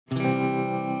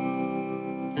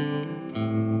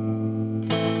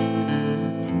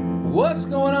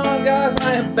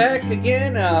am back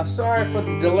again. Sorry for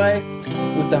the delay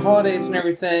with the holidays and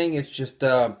everything. It's just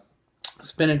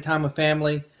spending time with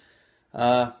family.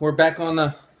 We're back on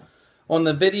the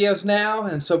videos now,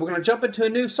 and so we're gonna jump into a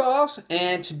new sauce.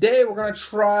 And today we're gonna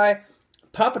try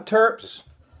PEPPA TURTS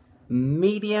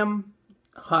medium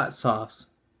hot sauce.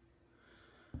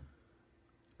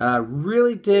 I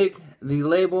really dig the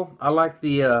label. I like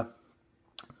the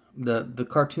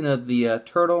cartoon of the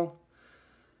turtle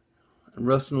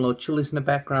roasting little chilies in the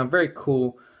background. Very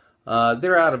cool.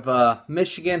 They're out of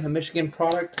Michigan, a Michigan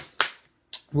product.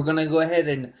 We're gonna go ahead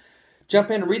and jump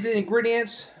in, read the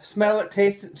ingredients, smell it,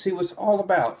 taste it, and see what it's all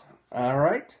about.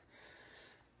 Alright,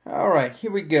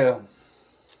 here we go.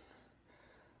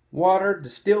 Water,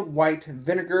 distilled white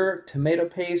vinegar, tomato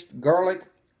paste, garlic,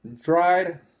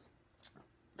 dried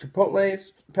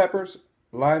chipotle peppers,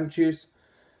 lime juice,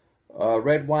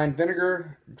 red wine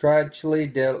vinegar, dried chili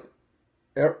del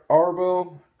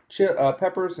arbo,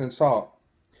 peppers, and salt.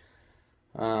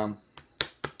 Here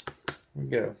we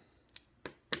go.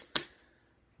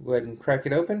 Go ahead and crack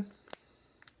it open.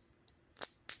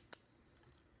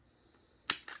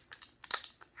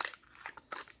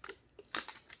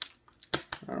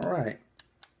 Alright.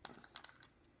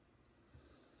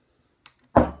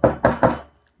 Right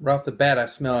off the bat, I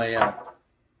smell a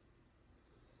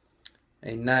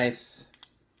nice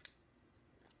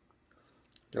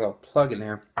little plug in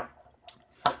there.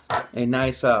 A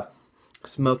nice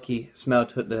smoky smell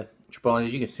to the chipotle.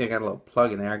 As you can see, I got a little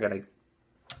plug in there. I gotta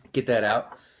get that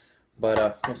out.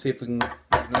 But we'll see if we can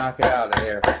knock it out of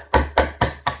there.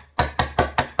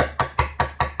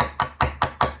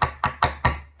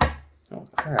 Oh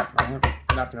crap, man.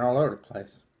 I'm knocking it all over the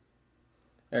place.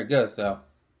 There it goes though.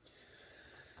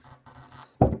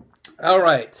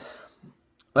 Alright.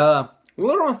 A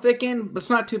little on thick end, but it's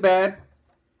not too bad.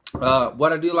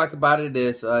 What I do like about it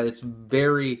is it's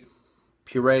very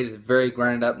pureed, it's very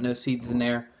grinded up, no seeds in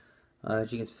there.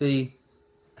 As you can see,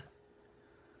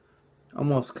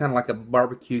 almost kind of like a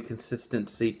barbecue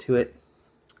consistency to it.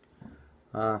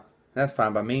 That's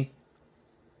fine by me.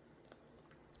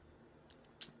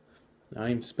 Not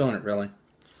even spilling it really.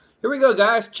 Here we go,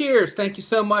 guys. Cheers. Thank you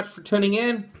so much for tuning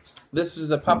in. This is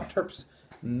the PEPPA TURTS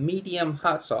medium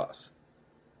hot sauce.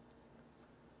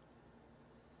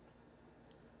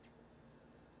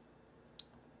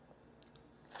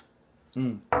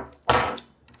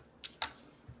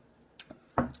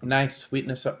 Nice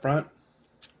sweetness up front.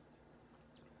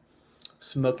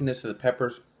 Smokiness of the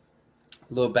peppers.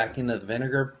 A little back into the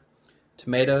vinegar.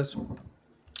 Tomatoes.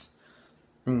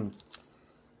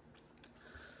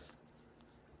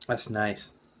 That's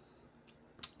nice.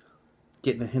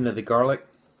 Getting a hint of the garlic.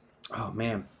 Oh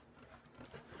man.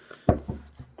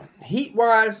 Heat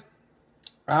wise,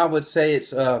 I would say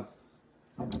it's on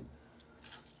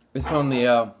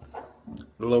the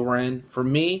lower end. For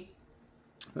me,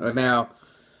 now,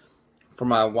 for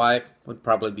my wife, would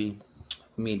probably be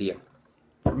medium.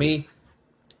 For me,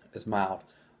 it's mild.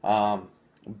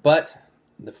 But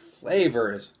the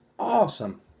flavor is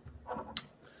awesome.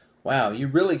 Wow, you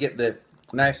really get the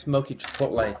nice smoky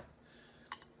chipotle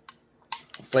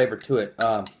flavor to it.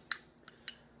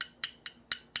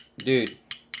 Dude,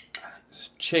 it's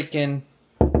chicken,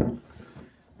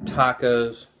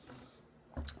 tacos.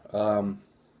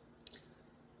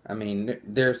 I mean,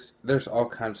 there's all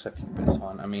kinds of stuff you can put this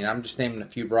on. I mean, I'm just naming a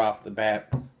few right off the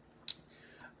bat.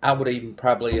 I would even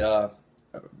probably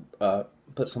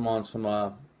put some on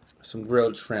some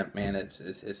grilled shrimp. Man,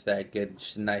 it's that good.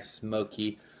 Just a nice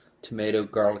smoky, tomato,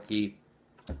 garlicky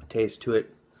taste to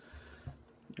it.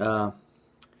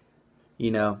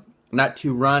 You know, not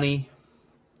too runny,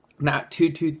 not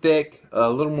too thick. A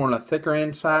little more on the thicker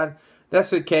inside.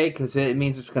 That's okay because it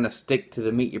means it's gonna stick to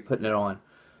the meat you're putting it on.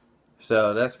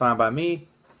 So that's fine by me.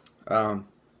 Wow.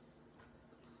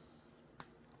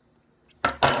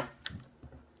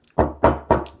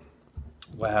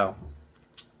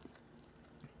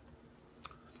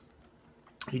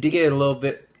 You do get a little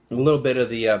bit of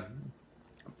the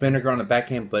vinegar on the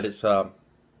back end, but it's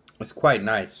quite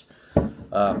nice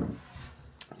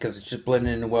because it's just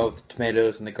blending in well with the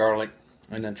tomatoes and the garlic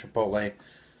and then chipotle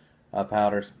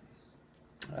powders.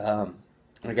 I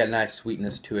got a nice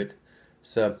sweetness to it.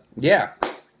 So yeah,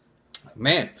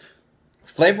 man,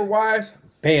 flavor wise,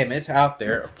 bam, it's out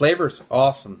there. Flavor's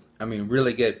awesome. I mean,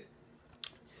 really good.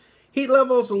 Heat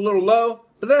level's a little low,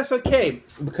 but that's okay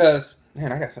because,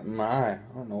 man, I got something in my eye.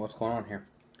 I don't know what's going on here,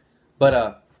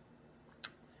 but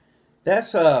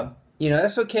that's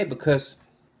that's okay because,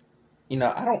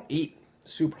 I don't eat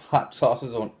super hot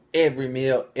sauces on every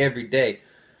meal every day.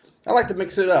 I like to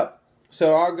mix it up,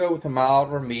 so I'll go with a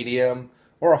mild or medium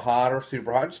or a hot or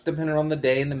super hot, just depending on the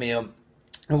day and the meal.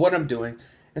 and what I'm doing.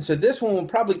 And so this one will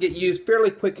probably get used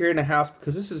fairly quick here in the house,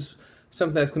 because this is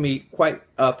something that's going to be quite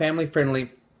family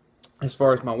friendly, as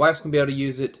far as my wife's going to be able to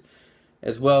use it,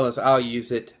 as well as I'll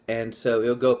use it. And so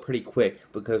it'll go pretty quick,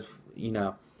 because, you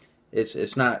know,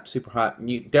 it's not super hot.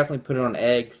 You definitely put it on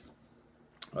eggs.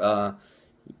 And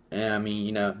I mean,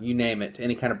 you know, you name it,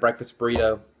 any kind of breakfast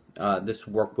burrito, this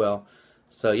will work well.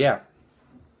 So yeah,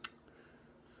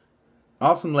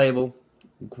 awesome label,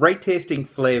 great tasting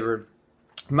flavor,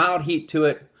 mild heat to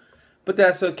it, but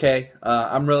that's okay.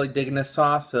 I'm really digging this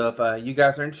sauce. So if you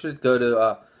guys are interested, go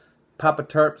to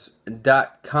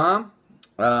PEPPATURTS.com.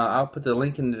 I'll put the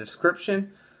link in the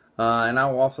description, and I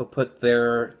will also put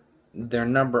their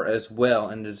number as well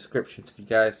in the description. So if you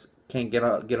guys can't get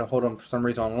a hold of them for some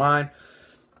reason online,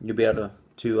 you'll be able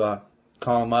to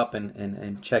call them up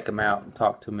and check them out and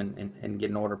talk to them and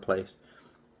get an order placed.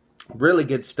 Really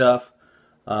good stuff.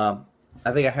 I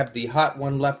think I have the hot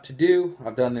one left to do.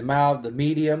 I've done the mild, the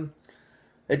medium.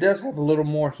 It does have a little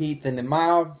more heat than the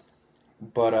mild,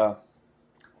 but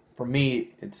for me,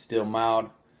 it's still mild.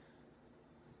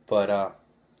 But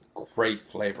great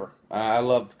flavor. I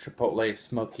love Chipotle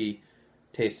smoky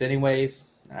taste anyways.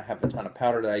 I have a ton of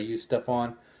powder that I use stuff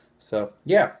on. So,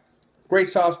 yeah. Great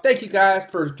sauce. Thank you guys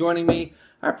for joining me.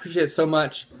 I appreciate it so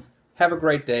much. Have a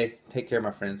great day. Take care,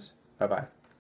 my friends. Bye-bye.